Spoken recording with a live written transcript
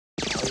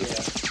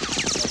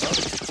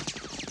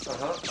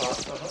no.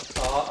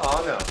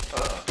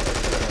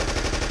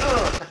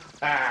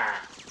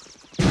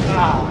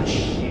 Ah,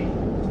 shit.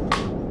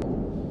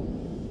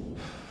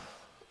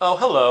 Oh,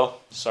 hello.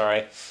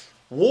 Sorry.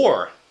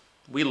 War.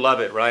 We love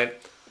it, right?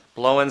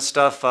 Blowing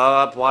stuff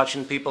up,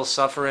 watching people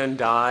suffer and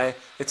die.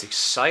 It's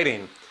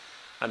exciting.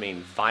 I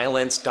mean,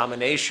 violence,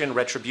 domination,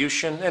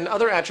 retribution, and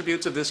other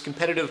attributes of this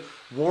competitive,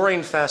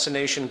 warring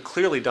fascination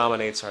clearly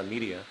dominates our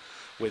media,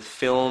 with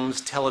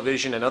films,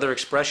 television, and other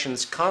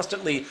expressions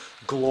constantly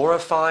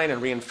glorifying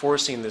and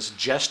reinforcing this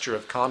gesture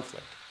of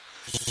conflict.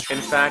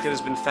 In fact, it has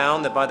been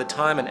found that by the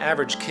time an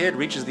average kid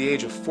reaches the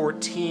age of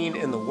 14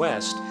 in the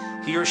West,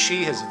 he or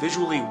she has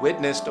visually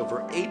witnessed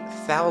over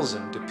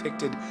 8,000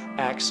 depicted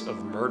acts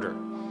of murder.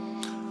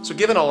 So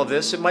given all of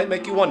this, it might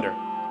make you wonder,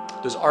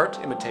 does art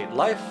imitate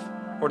life,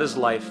 or does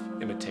life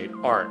imitate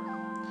art?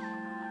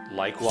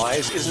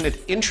 Likewise, isn't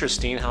it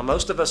interesting how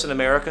most of us in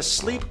America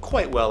sleep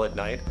quite well at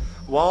night,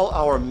 while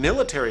our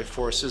military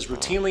forces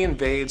routinely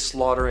invade,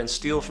 slaughter, and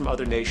steal from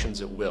other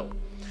nations at will?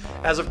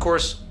 As of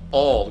course,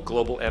 all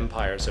global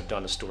empires have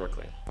done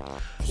historically.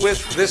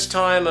 With this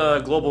time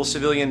a global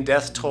civilian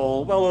death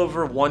toll well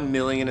over 1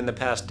 million in the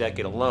past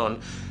decade alone,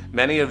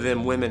 many of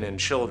them women and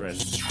children.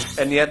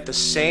 And yet the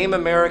same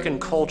American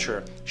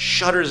culture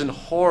shudders in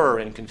horror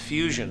and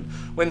confusion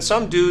when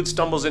some dude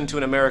stumbles into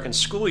an American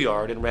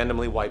schoolyard and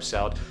randomly wipes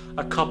out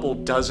a couple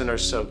dozen or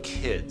so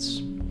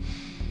kids.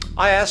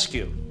 I ask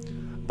you,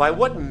 by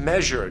what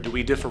measure do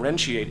we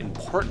differentiate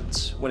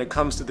importance when it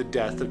comes to the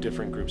death of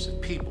different groups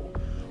of people?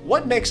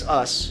 What makes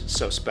us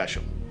so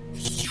special?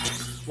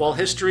 While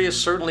history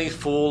is certainly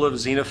full of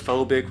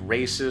xenophobic,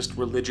 racist,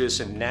 religious,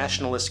 and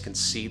nationalist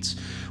conceits,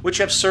 which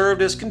have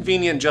served as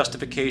convenient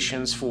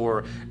justifications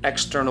for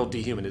external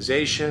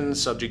dehumanization,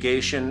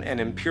 subjugation, and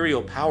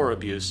imperial power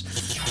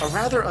abuse, a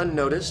rather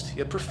unnoticed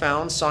yet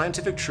profound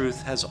scientific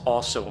truth has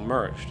also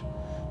emerged.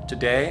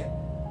 Today,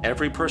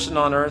 every person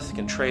on Earth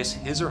can trace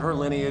his or her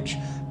lineage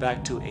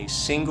back to a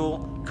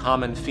single,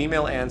 common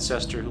female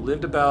ancestor who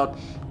lived about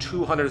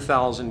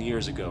 200,000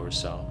 years ago or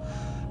so.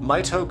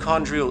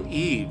 Mitochondrial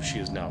Eve, she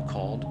is now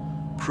called,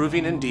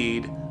 proving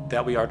indeed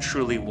that we are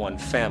truly one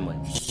family.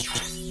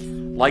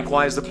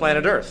 Likewise, the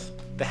planet Earth,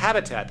 the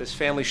habitat this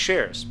family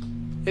shares.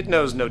 It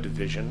knows no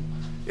division.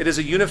 It is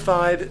a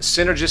unified,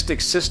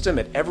 synergistic system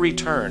at every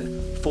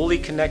turn, fully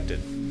connected.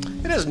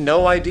 It has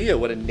no idea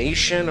what a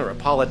nation or a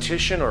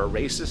politician or a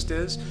racist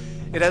is.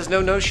 It has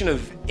no notion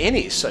of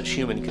any such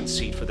human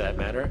conceit for that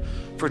matter,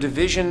 for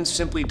division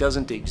simply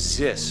doesn't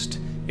exist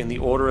in the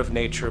order of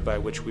nature by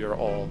which we are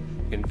all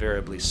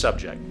invariably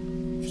subject.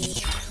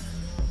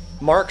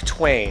 Mark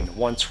Twain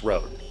once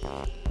wrote,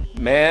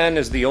 "Man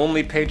is the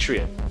only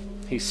patriot.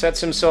 He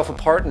sets himself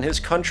apart in his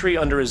country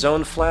under his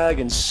own flag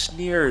and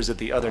sneers at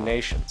the other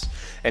nations,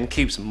 and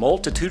keeps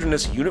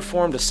multitudinous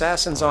uniformed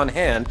assassins on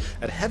hand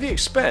at heavy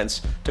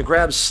expense to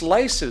grab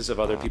slices of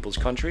other people's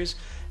countries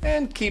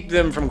and keep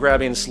them from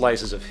grabbing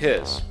slices of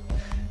his.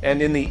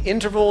 And in the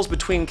intervals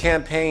between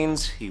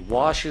campaigns, he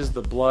washes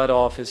the blood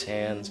off his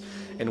hands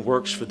and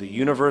works for the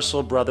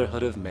universal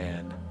brotherhood of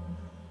man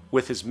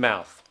with his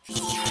mouth."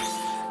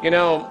 You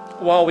know,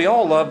 while we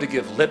all love to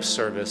give lip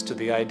service to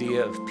the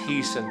idea of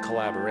peace and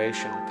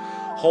collaboration,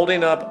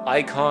 holding up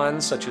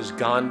icons such as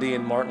Gandhi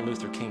and Martin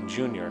Luther King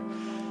Jr.,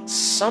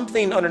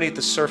 something underneath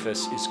the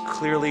surface is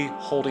clearly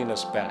holding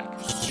us back.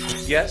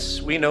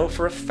 Yes, we know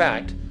for a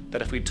fact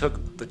that if we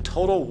took the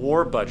total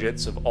war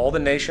budgets of all the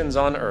nations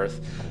on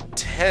Earth,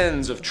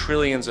 tens of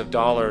trillions of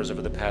dollars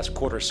over the past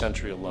quarter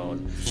century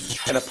alone,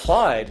 and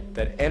applied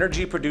that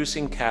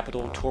energy-producing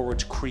capital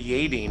towards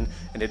creating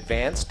an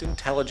advanced,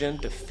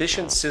 intelligent,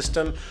 efficient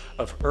system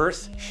of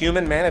Earth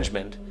human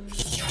management,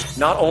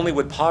 not only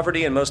would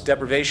poverty and most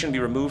deprivation be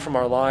removed from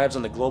our lives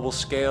on the global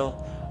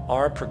scale,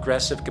 our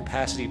progressive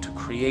capacity to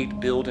create,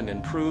 build, and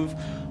improve,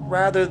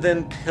 rather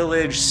than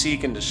pillage,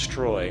 seek, and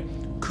destroy,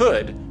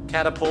 could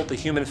catapult the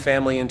human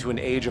family into an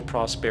age of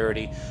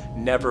prosperity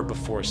never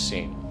before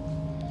seen.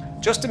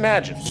 Just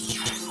imagine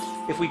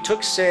if we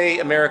took, say,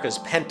 America's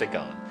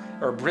Pentagon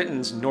or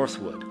Britain's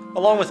Northwood,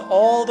 along with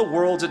all the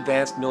world's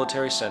advanced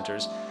military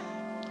centers,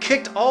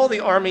 kicked all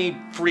the army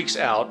freaks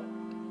out.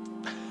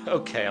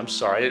 Okay, I'm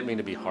sorry, I didn't mean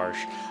to be harsh.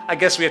 I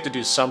guess we have to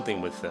do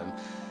something with them.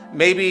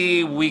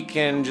 Maybe we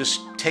can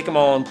just take them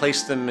all and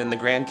place them in the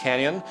Grand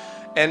Canyon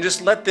and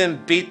just let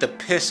them beat the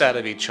piss out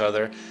of each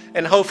other,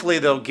 and hopefully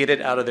they'll get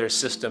it out of their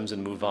systems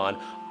and move on.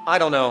 I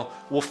don't know,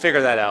 we'll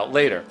figure that out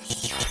later.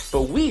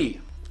 But we,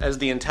 as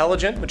the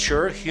intelligent,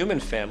 mature human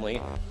family,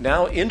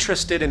 now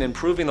interested in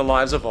improving the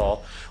lives of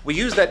all, we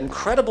use that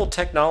incredible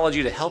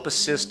technology to help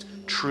assist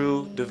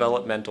true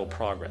developmental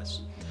progress.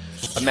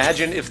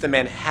 Imagine if the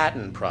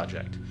Manhattan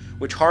Project,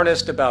 which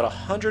harnessed about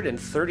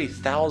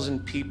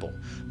 130,000 people,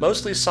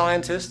 mostly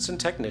scientists and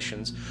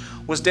technicians,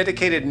 was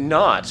dedicated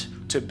not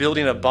to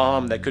building a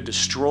bomb that could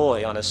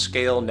destroy on a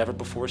scale never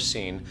before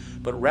seen,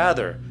 but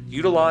rather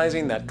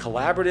utilizing that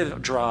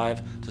collaborative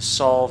drive to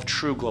solve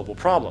true global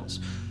problems.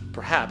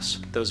 Perhaps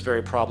those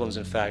very problems,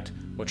 in fact,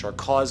 which are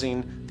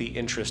causing the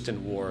interest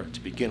in war to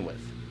begin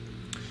with.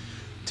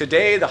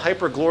 Today, the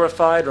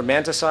hyper-glorified,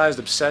 romanticized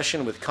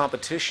obsession with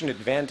competition,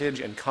 advantage,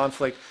 and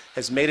conflict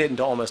has made it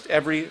into almost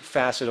every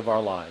facet of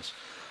our lives.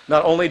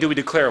 Not only do we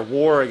declare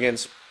war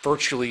against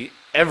virtually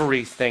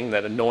everything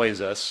that annoys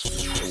us,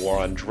 the war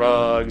on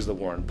drugs, the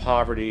war on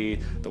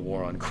poverty, the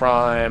war on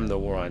crime, the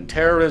war on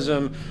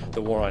terrorism,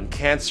 the war on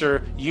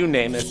cancer, you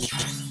name it,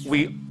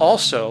 we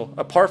also,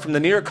 apart from the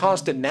near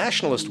constant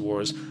nationalist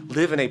wars,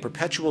 live in a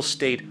perpetual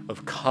state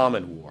of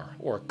common war,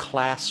 or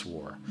class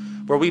war,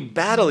 where we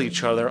battle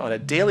each other on a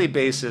daily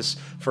basis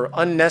for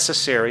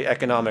unnecessary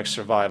economic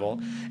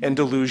survival and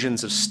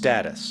delusions of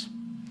status.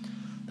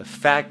 The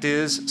fact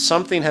is,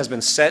 something has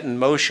been set in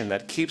motion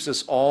that keeps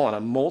us all on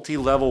a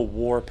multi-level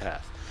war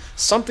path.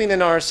 Something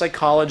in our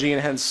psychology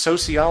and hence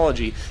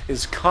sociology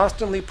is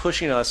constantly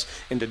pushing us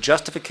into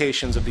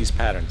justifications of these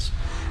patterns.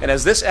 And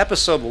as this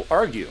episode will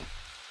argue,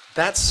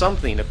 that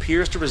something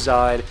appears to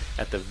reside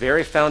at the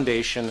very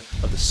foundation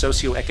of the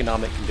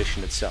socioeconomic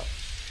condition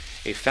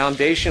itself. A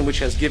foundation which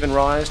has given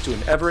rise to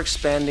an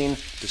ever-expanding,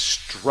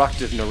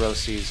 destructive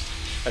neuroses,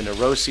 a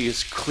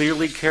neuroses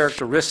clearly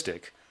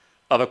characteristic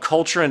of a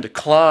culture in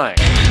decline.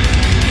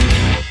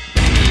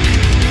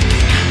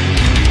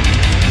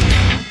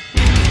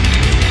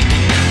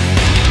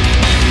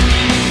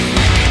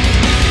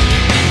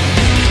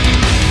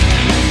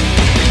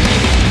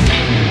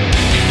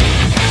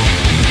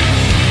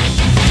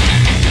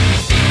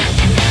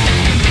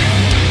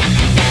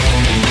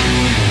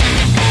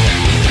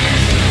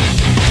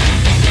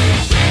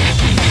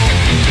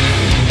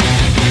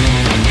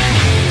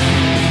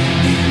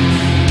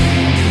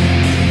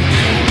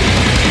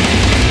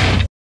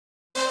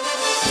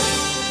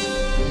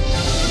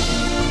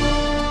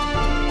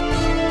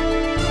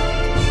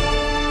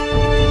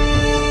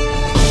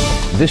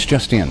 This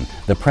just in,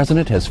 the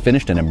President has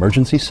finished an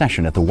emergency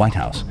session at the White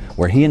House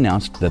where he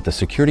announced that the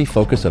security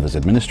focus of his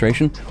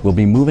administration will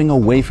be moving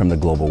away from the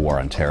global war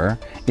on terror,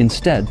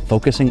 instead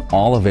focusing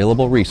all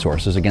available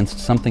resources against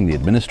something the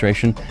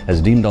administration has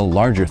deemed a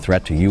larger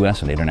threat to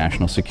U.S. and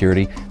international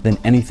security than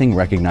anything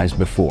recognized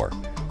before: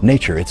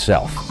 nature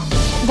itself.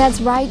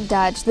 That's right,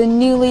 Dutch. The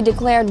newly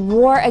declared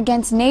war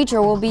against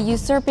nature will be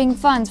usurping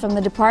funds from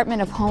the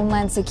Department of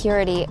Homeland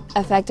Security,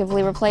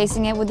 effectively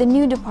replacing it with a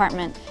new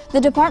department.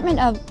 The Department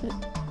of...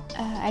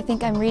 I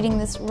think I'm reading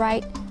this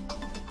right.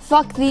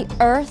 Fuck the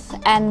Earth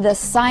and the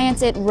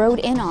science it rode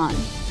in on.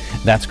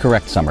 That's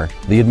correct, Summer.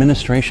 The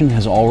administration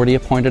has already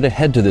appointed a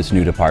head to this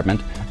new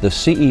department, the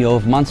CEO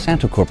of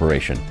Monsanto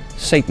Corporation,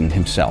 Satan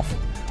himself.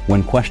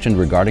 When questioned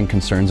regarding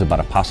concerns about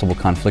a possible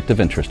conflict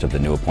of interest of the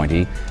new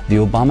appointee, the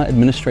Obama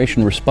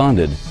administration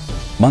responded,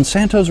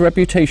 "Monsanto's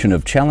reputation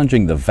of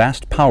challenging the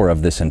vast power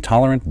of this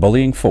intolerant,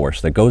 bullying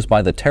force that goes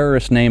by the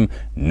terrorist name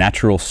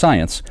Natural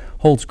Science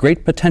holds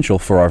great potential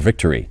for our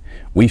victory.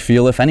 We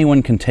feel if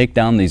anyone can take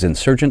down these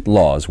insurgent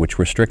laws which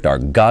restrict our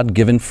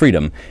God-given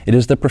freedom, it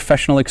is the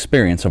professional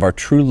experience of our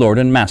true Lord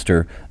and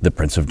Master, the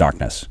Prince of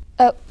Darkness."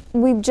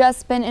 We've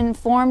just been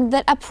informed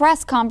that a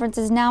press conference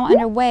is now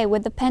underway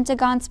with the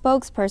Pentagon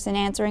spokesperson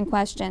answering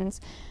questions.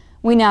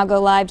 We now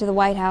go live to the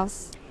White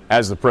House.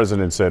 As the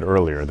President said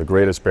earlier, the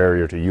greatest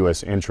barrier to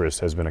U.S. interest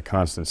has been a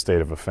constant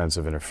state of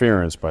offensive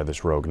interference by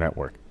this rogue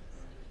network.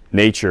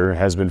 Nature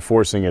has been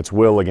forcing its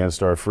will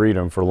against our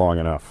freedom for long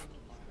enough.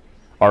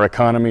 Our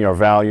economy, our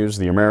values,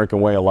 the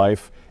American way of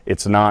life,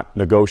 it's not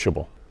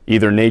negotiable.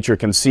 Either nature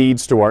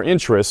concedes to our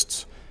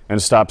interests and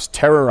stops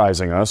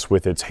terrorizing us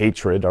with its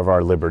hatred of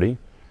our liberty,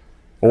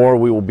 or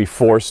we will be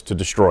forced to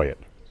destroy it.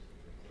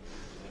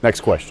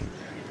 Next question.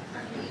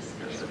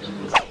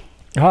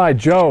 Hi,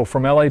 Joe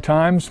from LA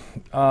Times.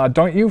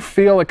 Don't you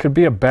feel it could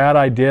be a bad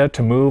idea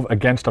to move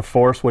against a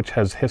force which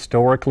has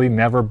historically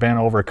never been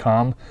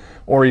overcome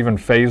or even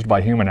phased by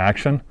human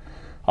action?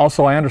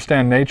 Also, I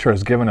understand nature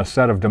has given a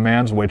set of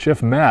demands which,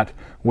 if met,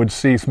 would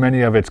cease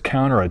many of its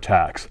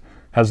counterattacks.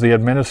 Has the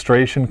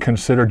administration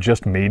considered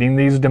just meeting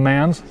these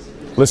demands?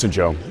 Listen,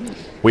 Joe,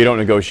 we don't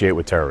negotiate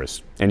with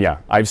terrorists. And yeah,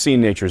 I've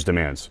seen nature's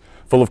demands,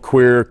 full of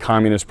queer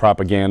communist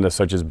propaganda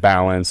such as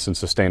balance and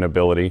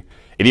sustainability.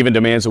 It even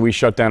demands that we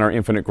shut down our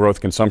infinite growth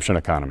consumption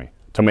economy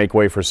to make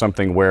way for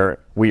something where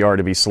we are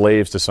to be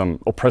slaves to some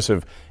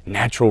oppressive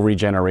natural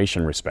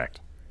regeneration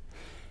respect.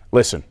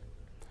 Listen,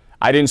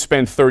 I didn't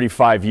spend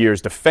 35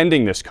 years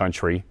defending this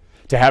country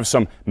to have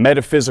some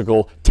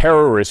metaphysical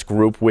terrorist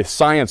group with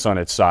science on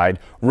its side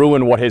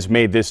ruin what has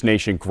made this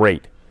nation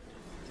great.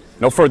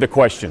 No further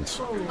questions.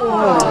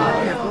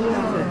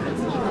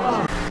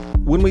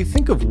 When we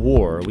think of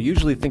war, we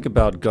usually think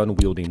about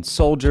gun-wielding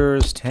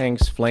soldiers,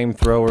 tanks,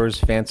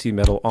 flamethrowers, fancy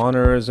medal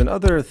honors, and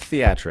other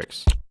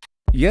theatrics.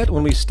 Yet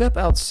when we step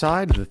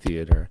outside the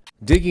theater,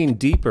 digging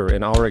deeper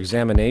in our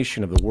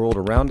examination of the world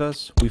around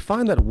us, we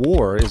find that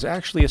war is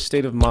actually a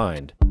state of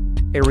mind,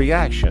 a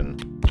reaction,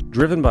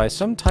 driven by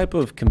some type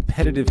of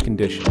competitive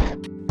condition.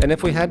 And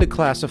if we had to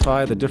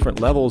classify the different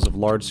levels of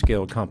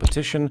large-scale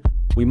competition,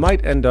 we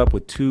might end up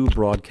with two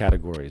broad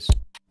categories: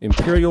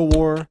 imperial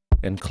war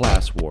and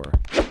class war.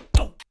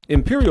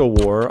 Imperial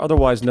war,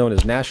 otherwise known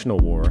as national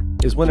war,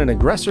 is when an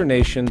aggressor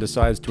nation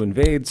decides to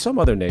invade some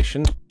other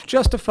nation,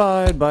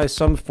 justified by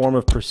some form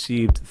of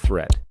perceived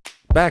threat.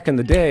 Back in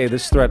the day,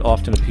 this threat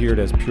often appeared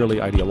as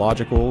purely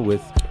ideological,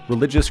 with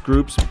religious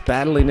groups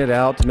battling it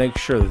out to make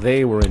sure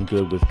they were in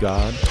good with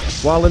God.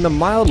 While in the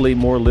mildly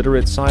more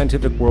literate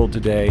scientific world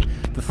today,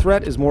 the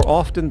threat is more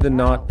often than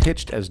not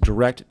pitched as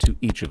direct to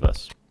each of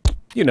us.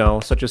 You know,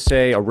 such as,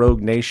 say, a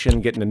rogue nation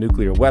getting a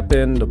nuclear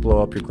weapon to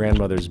blow up your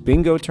grandmother's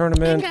bingo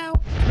tournament. Bingo.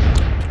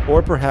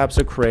 Or perhaps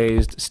a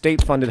crazed,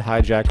 state-funded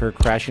hijacker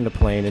crashing a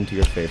plane into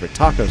your favorite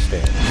taco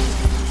stand.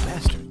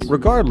 Bastards.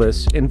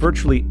 Regardless, in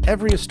virtually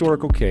every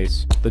historical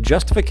case, the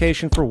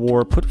justification for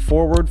war put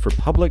forward for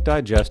public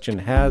digestion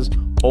has,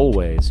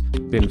 always,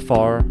 been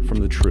far from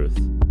the truth.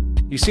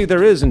 You see,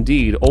 there is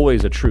indeed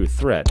always a true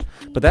threat,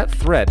 but that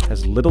threat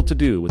has little to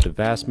do with the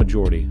vast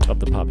majority of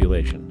the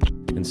population.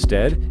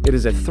 Instead, it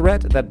is a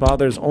threat that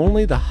bothers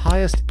only the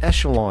highest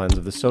echelons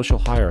of the social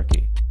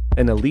hierarchy,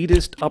 an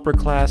elitist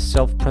upper-class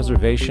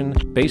self-preservation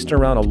based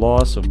around a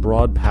loss of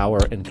broad power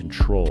and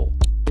control.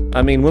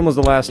 I mean, when was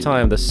the last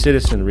time the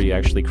citizenry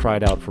actually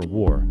cried out for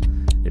war?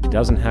 It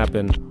doesn't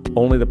happen,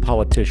 only the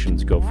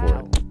politicians go for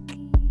it.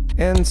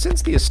 And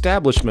since the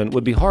establishment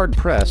would be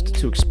hard-pressed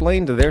to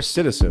explain to their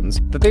citizens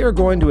that they are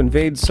going to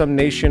invade some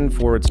nation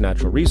for its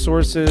natural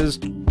resources,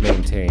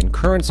 maintain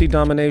currency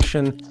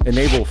domination,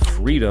 enable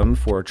freedom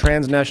for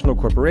transnational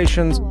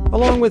corporations,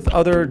 along with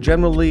other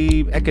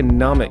generally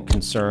economic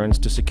concerns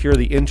to secure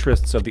the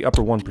interests of the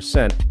upper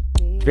 1%,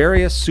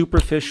 various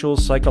superficial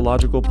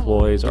psychological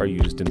ploys are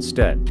used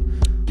instead.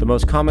 The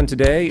most common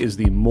today is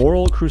the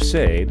moral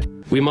crusade.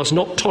 We must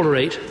not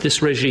tolerate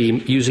this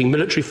regime using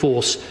military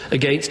force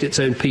against its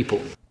own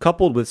people,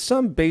 coupled with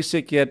some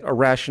basic yet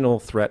irrational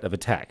threat of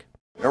attack.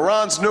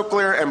 Iran's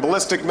nuclear and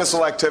ballistic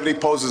missile activity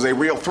poses a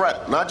real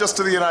threat, not just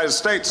to the United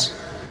States,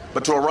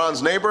 but to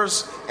Iran's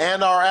neighbors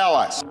and our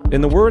allies.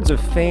 In the words of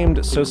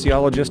famed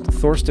sociologist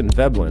Thorstein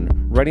Veblen,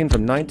 writing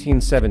from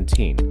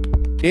 1917,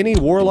 any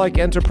warlike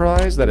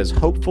enterprise that is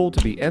hopeful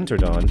to be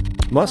entered on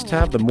must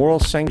have the moral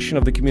sanction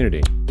of the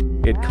community.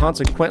 It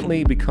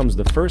consequently becomes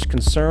the first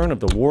concern of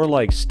the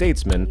warlike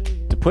statesman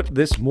to put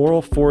this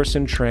moral force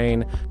in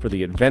train for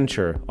the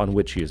adventure on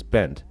which he is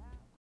bent.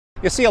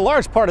 You see, a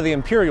large part of the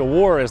Imperial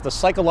War is the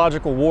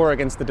psychological war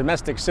against the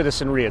domestic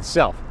citizenry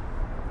itself.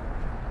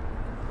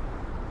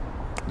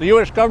 The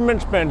U.S.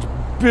 government spends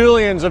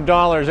billions of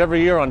dollars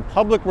every year on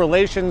public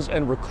relations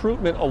and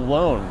recruitment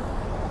alone,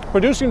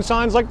 producing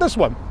signs like this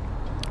one.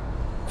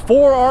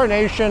 For our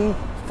nation,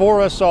 for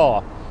us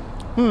all.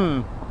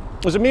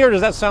 Was it me, or does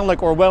that sound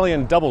like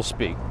Orwellian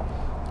doublespeak?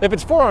 If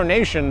it's for our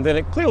nation, then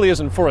it clearly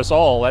isn't for us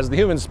all, as the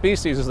human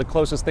species is the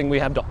closest thing we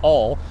have to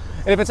all.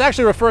 And if it's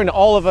actually referring to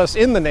all of us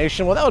in the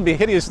nation, well, that would be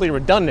hideously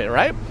redundant,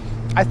 right?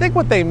 I think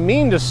what they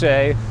mean to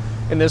say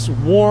in this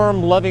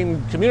warm,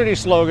 loving community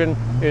slogan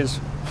is,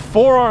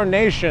 for our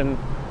nation,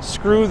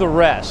 screw the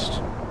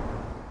rest.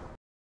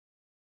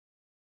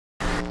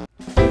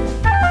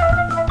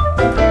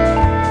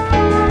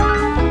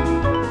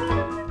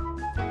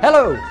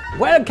 Hello,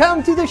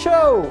 welcome to the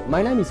show!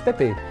 My name is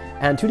Pepe,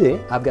 and today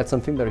I've got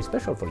something very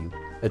special for you.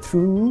 A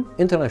true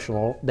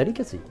international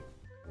delicacy.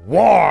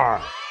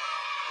 War!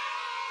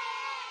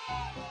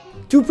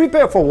 To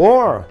prepare for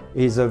war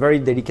is a very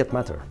delicate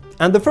matter.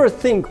 And the first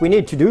thing we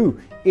need to do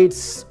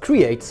is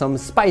create some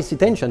spicy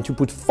tension to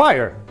put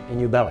fire in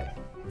your belly.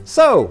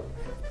 So,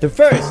 the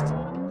first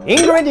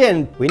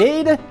ingredient we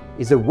need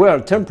is a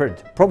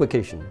well-tempered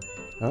provocation.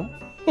 Huh?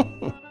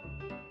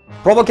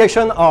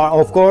 Provocations are,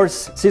 of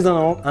course,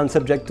 seasonal and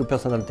subject to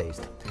personal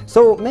taste.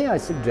 So, may I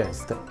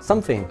suggest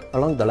something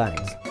along the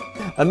lines?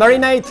 A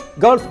marinade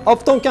Gulf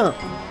of Tonkin.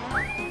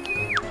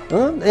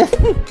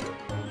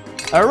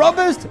 A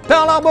robust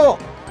Pearl Harbor.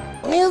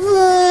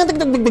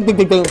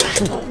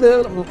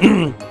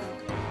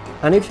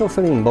 And if you're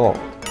feeling bored,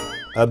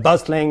 a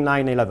bustling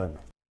 9/11.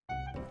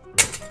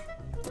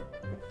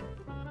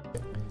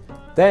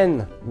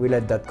 Then we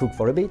let that cook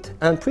for a bit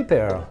and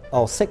prepare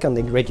our second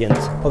ingredient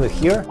over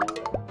here.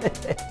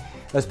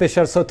 A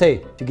special sauté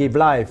to give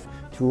life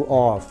to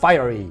our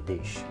fiery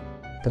dish.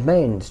 The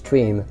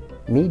mainstream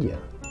media.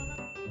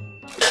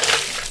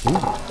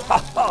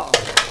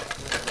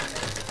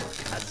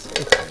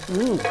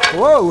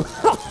 Whoa!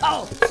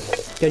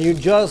 Can you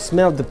just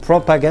smell the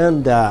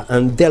propaganda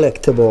and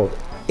delectable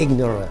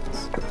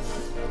ignorance?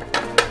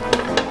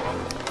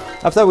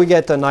 After we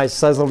get a nice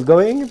sizzle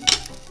going,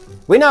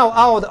 we now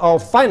add our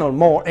final,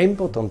 more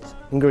important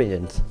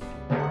ingredient.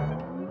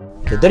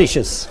 The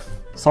delicious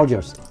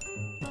soldiers.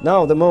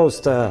 Now, the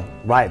most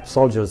ripe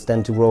soldiers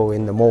tend to grow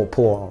in the more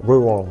poor,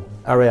 rural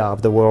area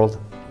of the world,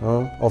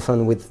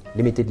 often with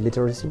limited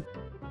literacy.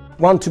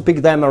 Want to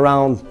pick them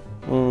around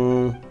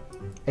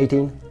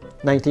 18,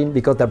 19,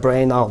 because their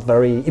brains are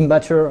very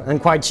immature and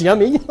quite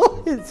yummy.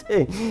 It's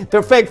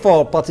perfect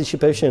for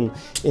participation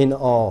in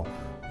our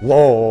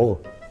war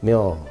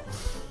meal.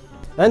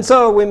 And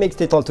so we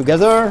mixed it all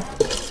together.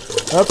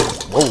 Up,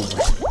 whoa.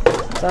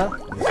 Ça,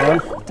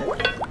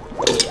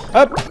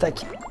 up, tac.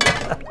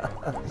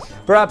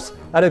 Perhaps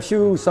add a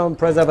few some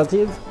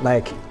preservatives,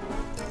 like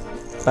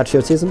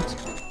patriotism,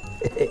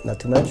 not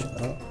too much,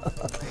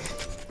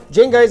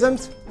 jingoism,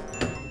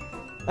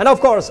 and of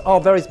course our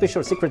very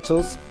special secret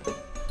sauce.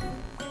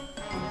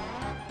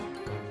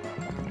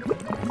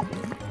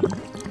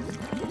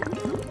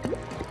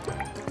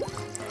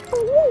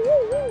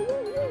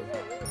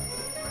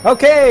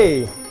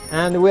 Okay,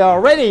 and we are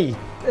ready.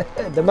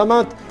 The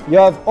moment you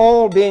have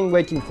all been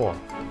waiting for.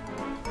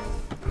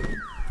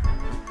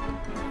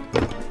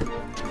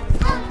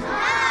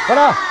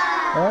 Voilà!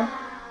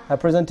 I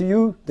present to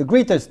you the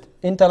greatest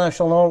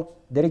international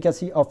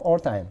delicacy of all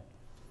time.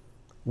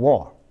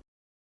 War.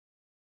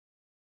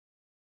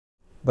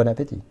 Bon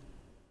appétit.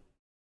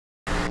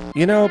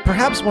 You know,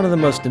 perhaps one of the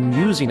most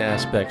amusing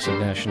aspects of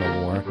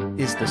national war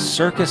is the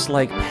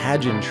circus-like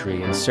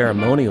pageantry and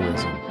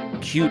ceremonialism.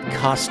 Cute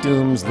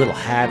costumes, little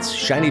hats,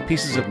 shiny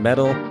pieces of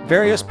metal,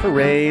 various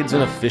parades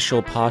and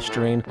official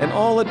posturing, and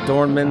all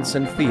adornments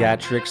and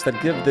theatrics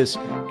that give this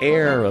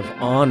air of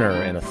honor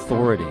and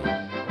authority.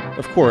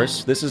 Of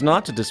course, this is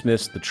not to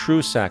dismiss the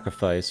true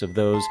sacrifice of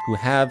those who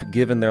have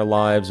given their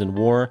lives in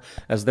war,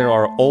 as there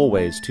are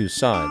always two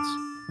sides.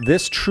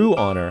 This true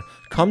honor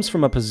comes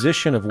from a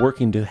position of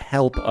working to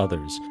help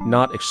others,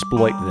 not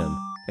exploit them.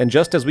 And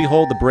just as we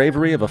hold the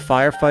bravery of a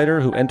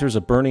firefighter who enters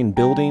a burning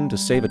building to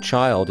save a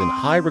child in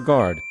high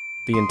regard,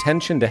 the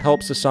intention to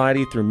help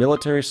society through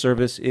military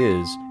service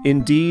is,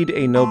 indeed,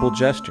 a noble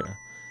gesture.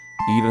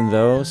 Even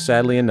though,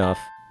 sadly enough,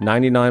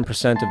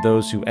 99% of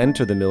those who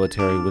enter the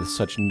military with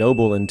such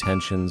noble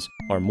intentions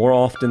are more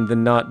often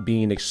than not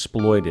being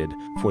exploited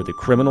for the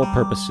criminal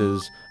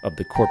purposes of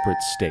the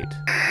corporate state.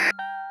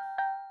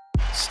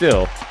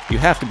 Still, you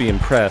have to be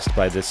impressed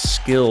by this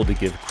skill to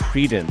give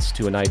credence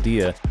to an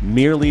idea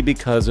merely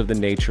because of the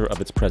nature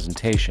of its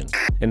presentation.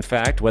 In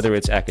fact, whether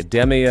it's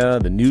academia,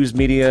 the news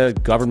media,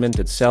 government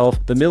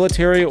itself, the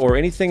military, or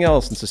anything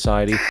else in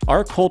society,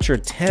 our culture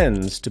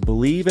tends to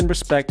believe and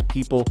respect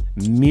people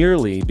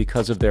merely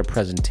because of their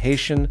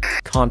presentation,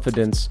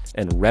 confidence,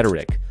 and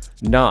rhetoric,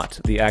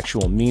 not the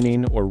actual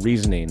meaning or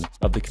reasoning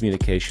of the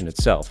communication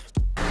itself.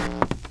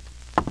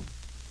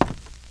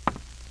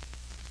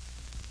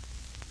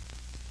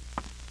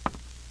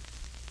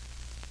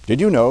 Did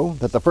you know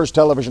that the first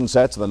television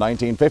sets in the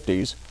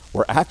 1950s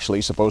were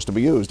actually supposed to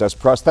be used as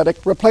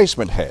prosthetic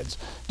replacement heads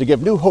to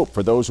give new hope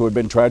for those who had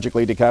been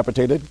tragically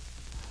decapitated?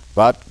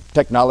 But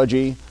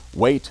technology,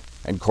 weight,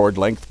 and cord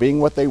length being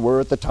what they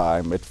were at the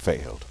time, it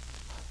failed.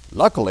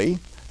 Luckily,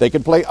 they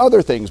could play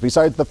other things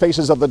besides the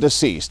faces of the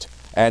deceased,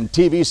 and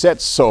TV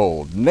sets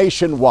sold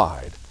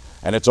nationwide.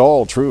 And it's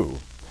all true.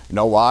 You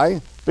know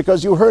why?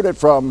 Because you heard it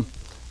from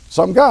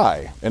some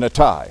guy in a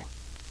tie.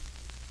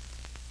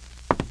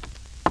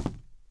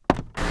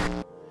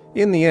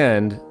 In the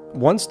end,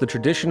 once the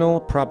traditional,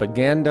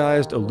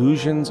 propagandized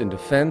illusions in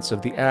defense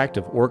of the act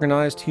of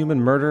organized human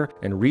murder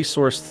and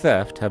resource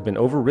theft have been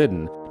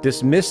overridden,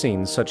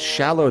 dismissing such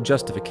shallow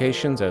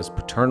justifications as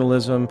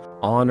paternalism,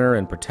 honor,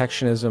 and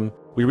protectionism,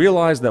 we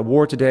realize that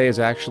war today is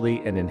actually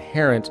an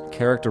inherent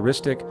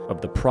characteristic of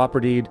the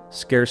propertied,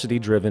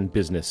 scarcity-driven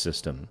business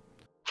system.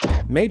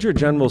 Major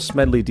General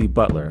Smedley D.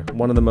 Butler,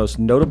 one of the most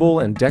notable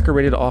and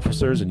decorated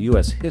officers in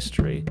U.S.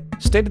 history,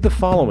 stated the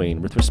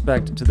following with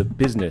respect to the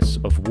business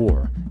of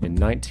war in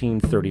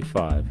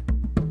 1935.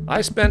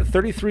 I spent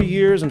 33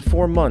 years and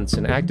 4 months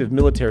in active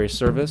military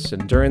service,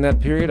 and during that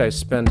period I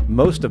spent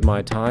most of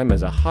my time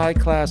as a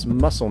high-class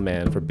muscle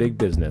man for big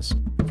business,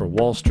 for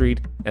Wall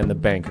Street and the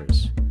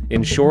bankers.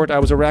 In short, I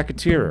was a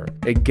racketeer,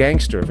 a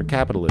gangster for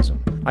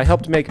capitalism. I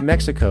helped make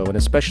Mexico, and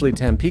especially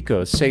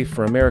Tampico, safe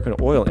for American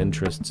oil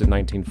interests in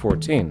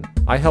 1914.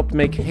 I helped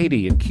make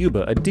Haiti and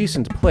Cuba a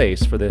decent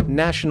place for the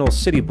national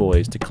city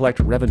boys to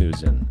collect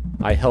revenues in.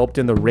 I helped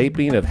in the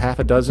raping of half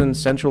a dozen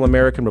Central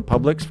American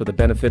republics for the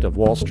benefit of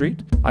Wall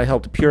Street. I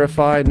helped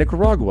purify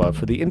Nicaragua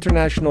for the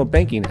international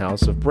banking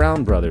house of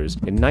Brown Brothers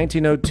in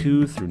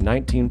 1902 through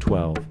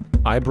 1912.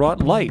 I brought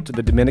light to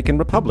the Dominican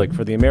Republic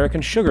for the American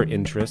sugar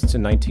interests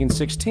in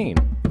 1916.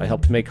 I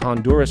helped make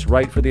Honduras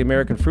right for the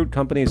American fruit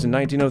companies in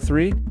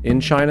 1903. In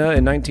China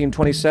in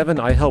 1927,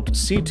 I helped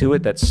see to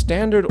it that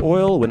Standard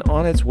Oil went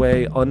on its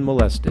way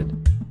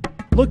unmolested.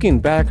 Looking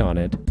back on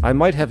it, I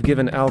might have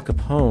given Al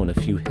Capone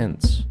a few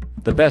hints.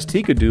 The best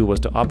he could do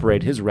was to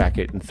operate his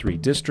racket in 3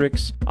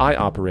 districts. I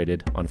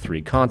operated on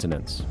 3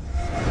 continents.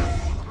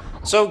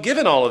 So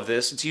given all of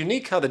this, it's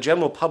unique how the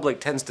general public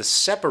tends to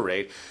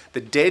separate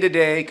the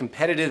day-to-day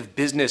competitive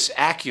business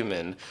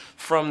acumen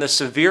from the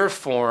severe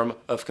form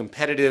of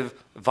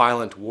competitive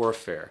violent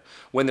warfare,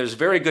 when there's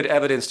very good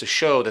evidence to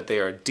show that they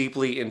are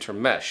deeply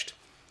intermeshed.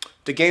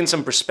 To gain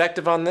some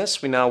perspective on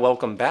this, we now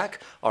welcome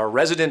back our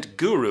resident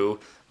guru,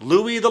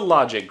 Louis the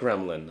Logic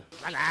Gremlin.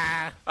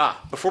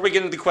 Before we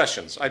get into the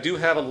questions, I do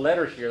have a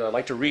letter here that I'd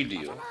like to read to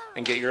you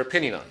and get your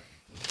opinion on.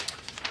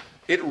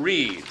 It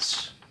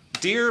reads,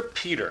 Dear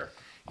Peter,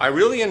 I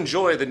really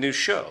enjoy the new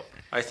show.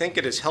 I think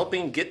it is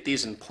helping get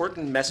these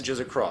important messages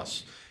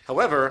across.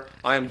 However,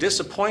 I am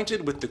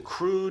disappointed with the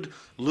crude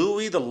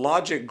Louis the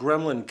Logic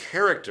Gremlin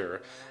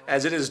character,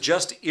 as it is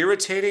just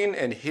irritating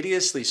and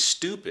hideously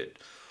stupid.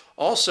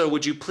 Also,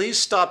 would you please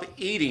stop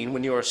eating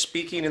when you are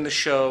speaking in the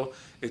show?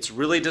 It's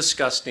really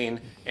disgusting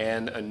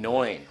and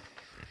annoying.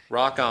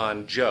 Rock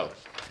on, Joe.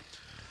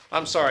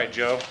 I'm sorry,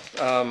 Joe.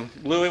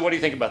 Louis, what do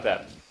you think about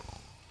that?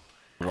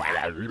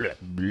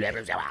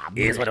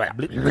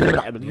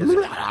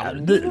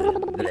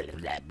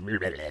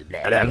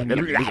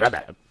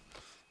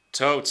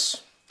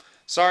 Totes.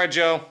 Sorry,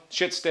 Joe.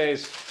 Shit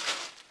stays.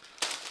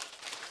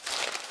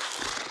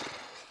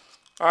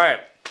 All right.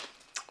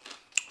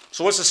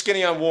 So what's the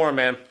skinny on war,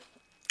 man?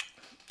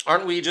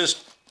 Aren't we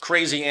just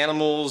crazy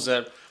animals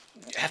that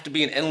have to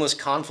be in endless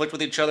conflict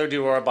with each other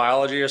due to our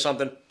biology or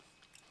something?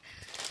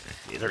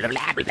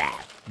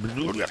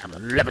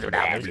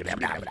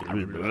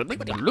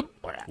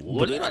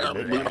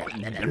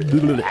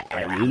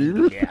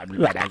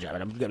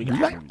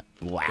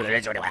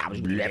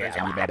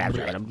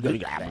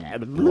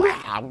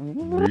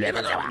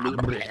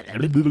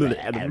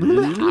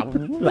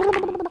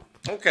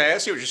 Okay, I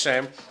see what you're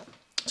saying.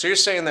 So you're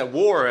saying that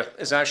war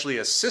is actually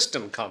a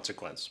system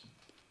consequence.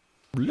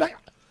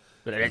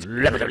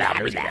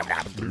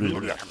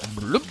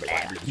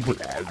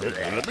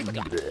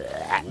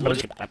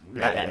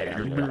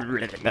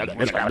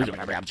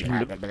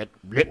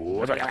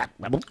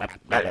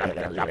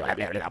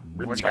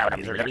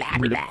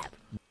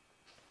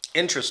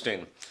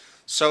 Interesting.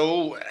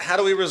 So how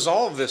do we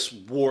resolve this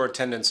war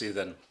tendency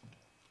then?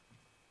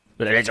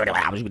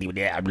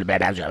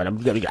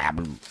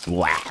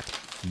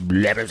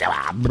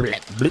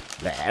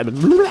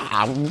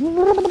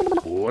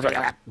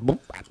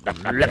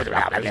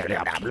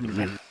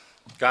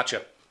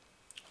 Gotcha.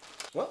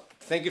 Well,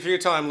 thank you for your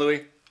time,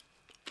 Louis.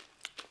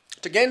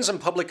 To gain some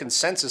public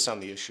consensus on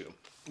the issue,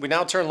 we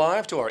now turn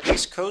live to our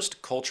East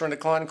Coast Culture and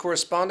Decline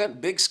correspondent,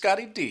 Big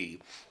Scotty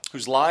D,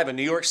 who's live in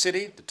New York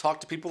City to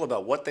talk to people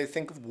about what they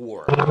think of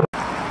war.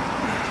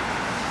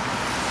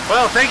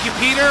 Well, thank you,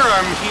 Peter.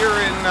 I'm here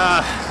in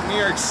New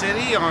York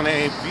City on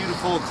a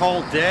beautiful,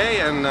 cold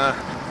day, and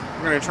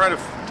we're going to try to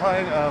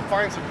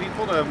find some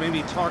people to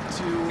maybe talk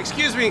to.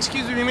 Excuse me,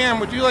 ma'am.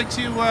 Would you like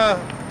to,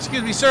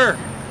 excuse me, sir.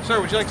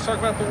 Sir, would you like to talk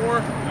about the war?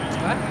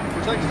 What?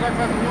 Would you like to talk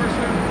about the war,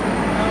 sir?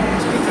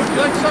 Would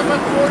you like to talk about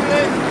the war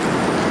today?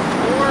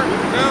 The war?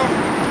 No?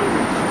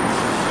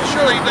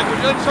 Surely, would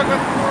you like to talk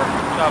about the war?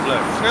 God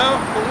bless. No?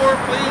 The war,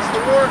 please?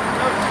 The war?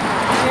 No?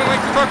 You don't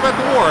like to talk about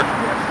the war?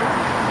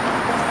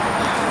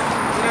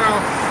 No.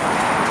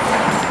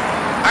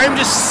 I'm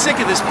just sick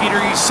of this,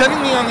 Peter. You're sending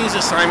me on these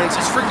assignments.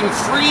 It's freaking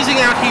freezing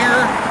out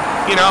here.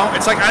 You know,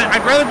 it's like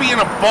I'd rather be in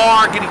a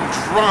bar getting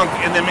drunk,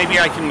 and then maybe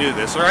I can do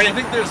this. All right, I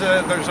think there's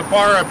a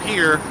bar up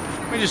here.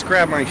 Let me just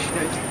grab my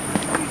shit.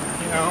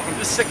 You know, I'm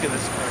just sick of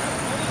this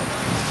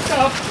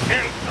stuff.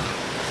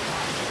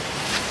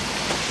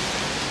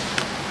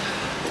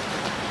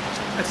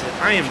 That's it.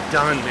 I am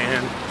done,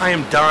 man. I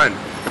am done.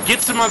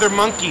 Get some other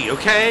monkey,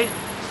 okay?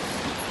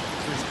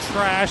 There's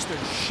trash.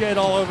 There's shit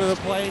all over the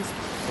place.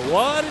 But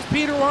what does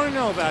Peter want to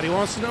know about? He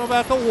wants to know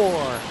about the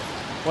war.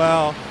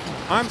 Well,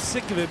 I'm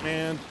sick of it,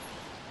 man.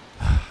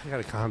 I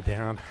gotta calm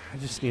down. I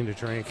just need a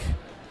drink.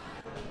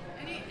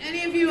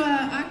 Any of you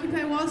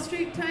Occupy Wall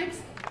Street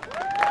types?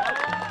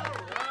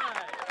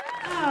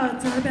 Oh,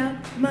 it's not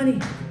about money,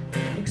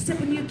 except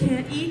when you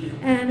can't eat.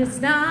 And it's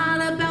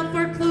not about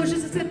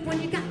foreclosures, except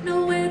when you got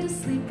nowhere to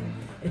sleep.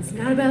 It's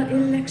not about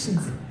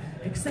elections,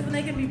 except when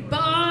they can be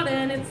bought.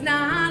 And it's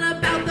not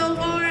about the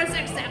wars,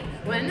 except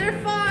when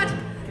they're fought.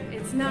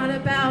 It's not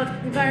about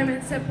the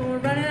environment, except when we're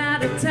running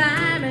out of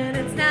time. And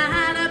it's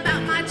not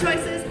about my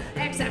choices,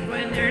 except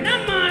when they're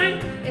not mine.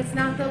 It's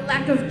not the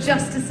lack of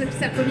justice,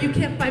 except when you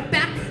can't fight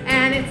back.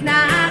 And it's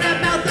not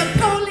about the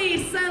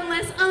police,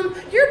 unless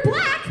you're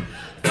black.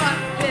 Fuck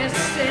this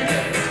shit.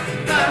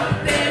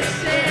 Fuck this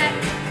shit.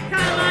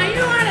 Come on,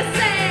 you wanna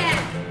say it?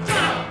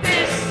 Fuck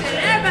this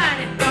shit.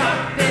 Everybody,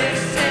 fuck this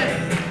shit.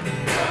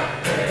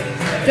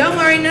 Don't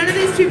worry, none of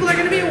these people are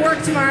gonna be at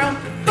work tomorrow.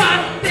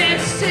 Fuck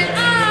this shit.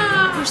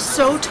 We're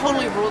so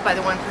totally ruled by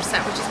the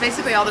 1%, which is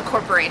basically all the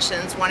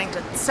corporations wanting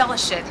to sell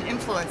us shit and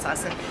influence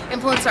us and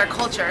influence our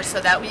culture so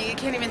that we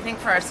can't even think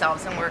for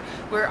ourselves, and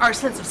we're our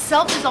sense of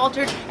self is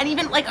altered, and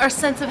even like our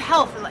sense of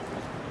health. Like,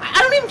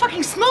 I don't even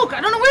fucking smoke.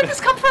 I don't know where did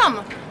this come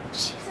from.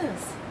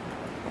 Jesus.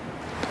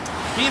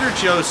 Peter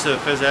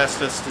Joseph has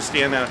asked us to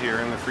stand out here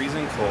in the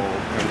freezing cold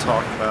and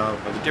talk about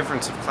the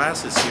difference of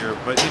classes here,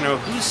 but you know,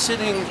 who's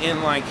sitting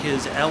in like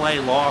his LA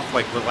loft,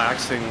 like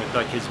relaxing with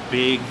like his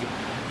big,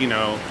 you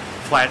know,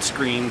 flat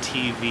screen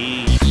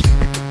TV.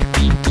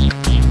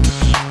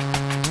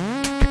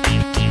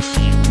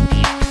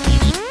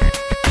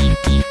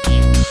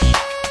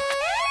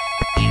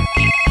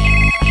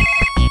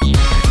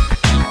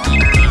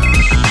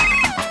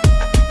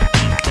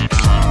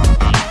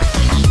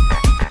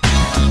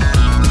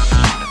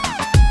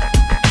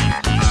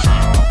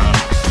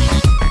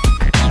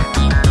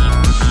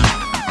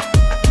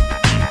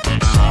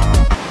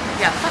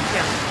 Yeah, fuck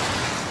him.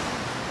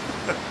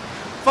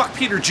 Fuck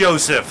Peter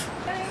Joseph.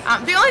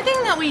 The only thing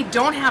that we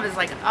don't have is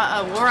like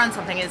a war on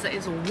something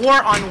is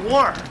war on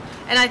war.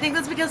 And I think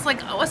that's because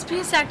like us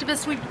peace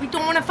activists, we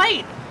don't want to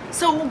fight.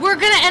 So we're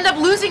going to end up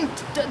losing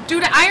due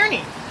to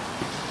irony.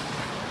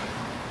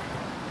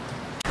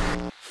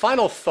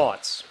 Final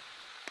thoughts.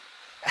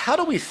 How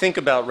do we think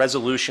about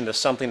resolution to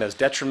something as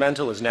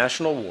detrimental as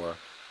national war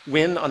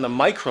when, on the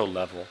micro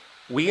level,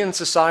 we in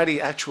society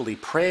actually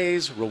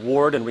praise,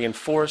 reward, and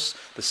reinforce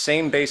the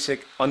same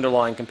basic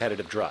underlying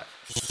competitive drive?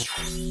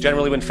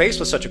 Generally, when faced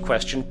with such a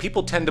question,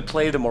 people tend to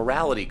play the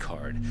morality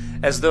card,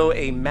 as though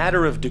a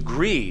matter of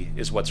degree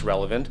is what's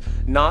relevant,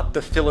 not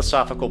the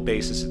philosophical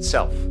basis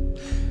itself.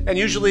 And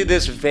usually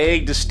this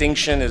vague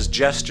distinction is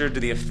gestured to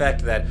the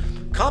effect that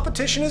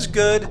competition is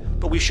good,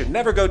 but we should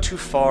never go too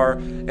far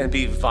and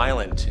be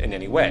violent in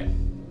any way.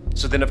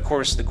 So then, of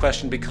course, the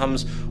question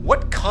becomes,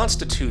 what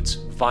constitutes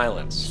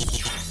violence?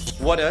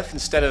 What if,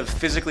 instead of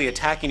physically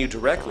attacking you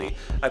directly,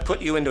 I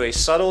put you into a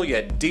subtle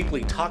yet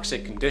deeply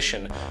toxic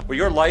condition where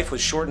your life was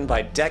shortened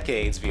by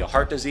decades via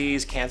heart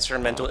disease, cancer,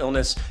 mental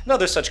illness, and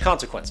other such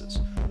consequences?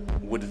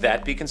 Would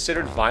that be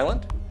considered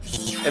violent?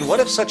 And what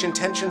if such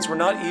intentions were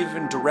not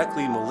even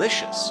directly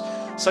malicious,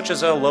 such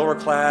as a lower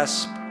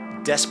class,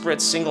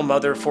 desperate single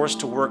mother forced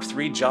to work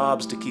 3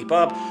 jobs to keep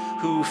up,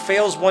 who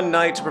fails one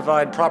night to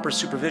provide proper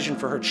supervision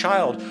for her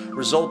child,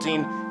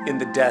 resulting in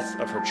the death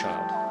of her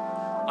child?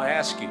 I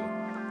ask you,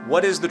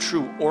 what is the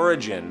true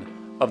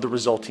origin of the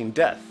resulting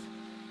death?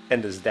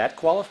 And does that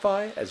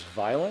qualify as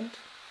violent?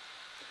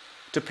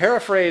 To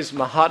paraphrase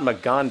Mahatma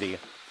Gandhi,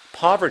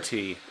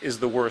 poverty is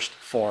the worst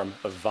form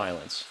of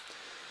violence.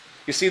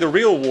 You see, the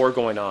real war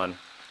going on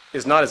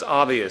is not as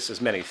obvious as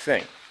many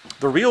think.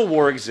 The real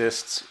war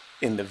exists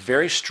in the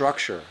very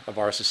structure of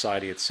our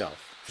society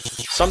itself.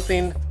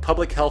 Something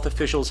public health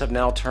officials have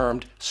now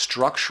termed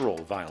structural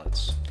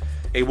violence.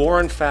 A war,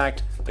 in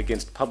fact,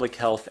 against public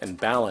health and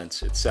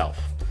balance itself,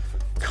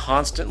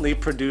 constantly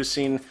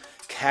producing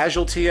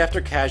casualty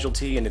after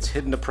casualty in its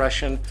hidden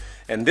oppression,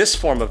 and this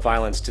form of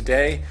violence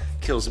today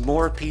kills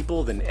more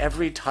people than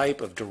every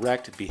type of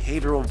direct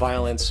behavioral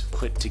violence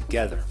put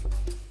together.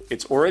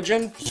 Its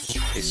origin?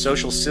 A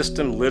social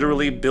system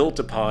literally built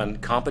upon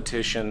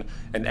competition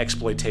and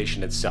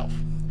exploitation itself.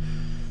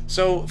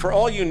 So, for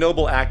all you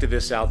noble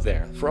activists out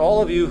there, for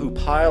all of you who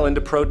pile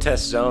into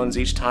protest zones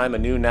each time a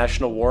new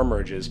national war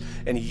emerges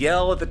and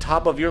yell at the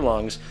top of your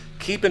lungs,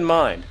 keep in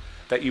mind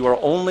that you are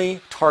only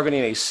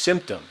targeting a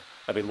symptom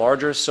of a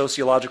larger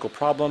sociological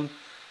problem,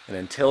 and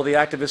until the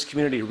activist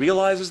community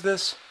realizes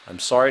this, I'm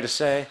sorry to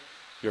say,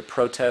 your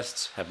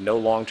protests have no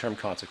long-term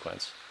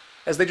consequence,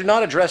 as they do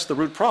not address the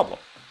root problem.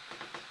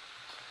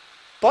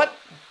 But,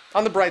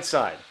 on the bright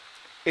side,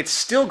 it's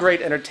still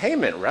great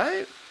entertainment,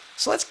 right?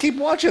 So let's keep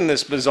watching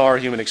this bizarre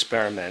human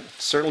experiment.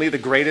 Certainly the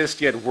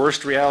greatest yet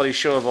worst reality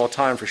show of all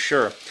time for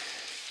sure.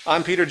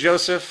 I'm Peter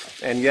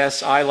Joseph, and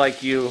yes, I,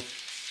 like you,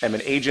 am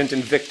an agent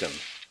and victim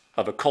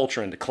of a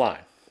culture in decline.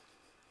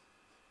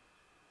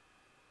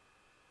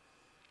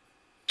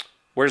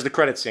 Where's the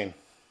credit scene?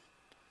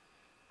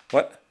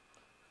 What?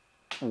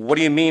 What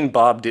do you mean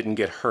Bob didn't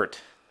get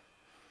hurt?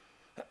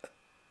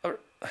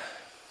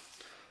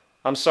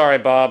 I'm sorry,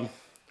 Bob.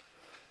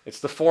 It's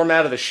the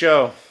format of the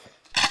show.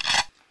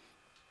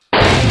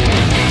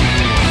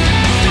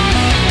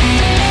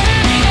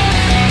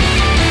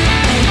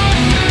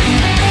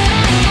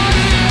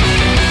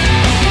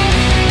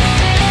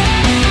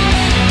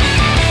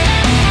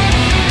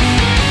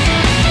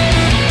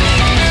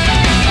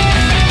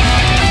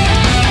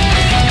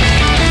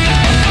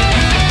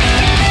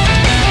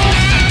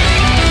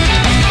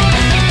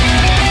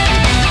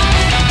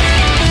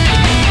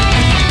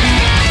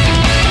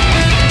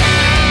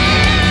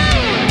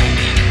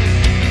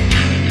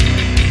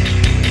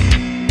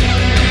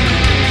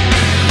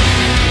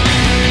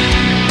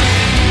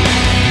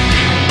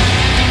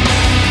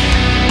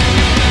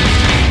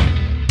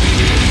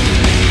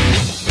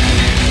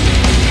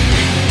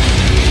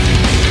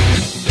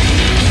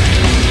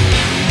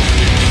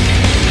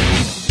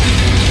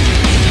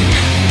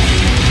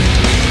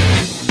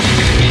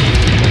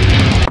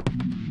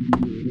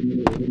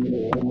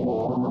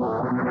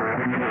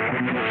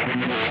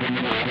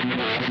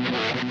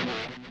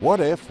 What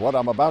if what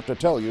I'm about to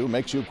tell you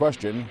makes you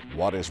question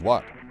what is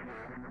what?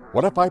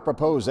 What if I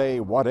propose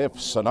a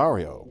what-if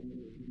scenario?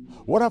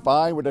 What if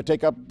I were to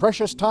take up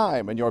precious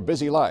time in your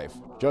busy life,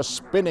 just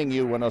spinning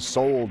you in a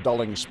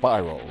soul-dulling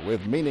spiral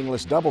with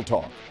meaningless double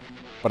talk?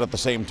 But at the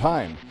same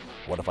time,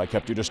 what if I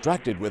kept you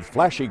distracted with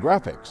flashy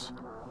graphics?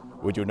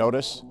 Would you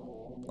notice?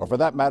 Or for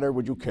that matter,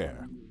 would you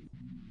care?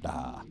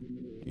 Nah,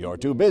 you're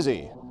too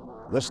busy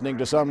listening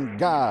to some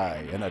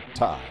guy in a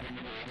tie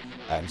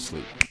and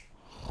sleep.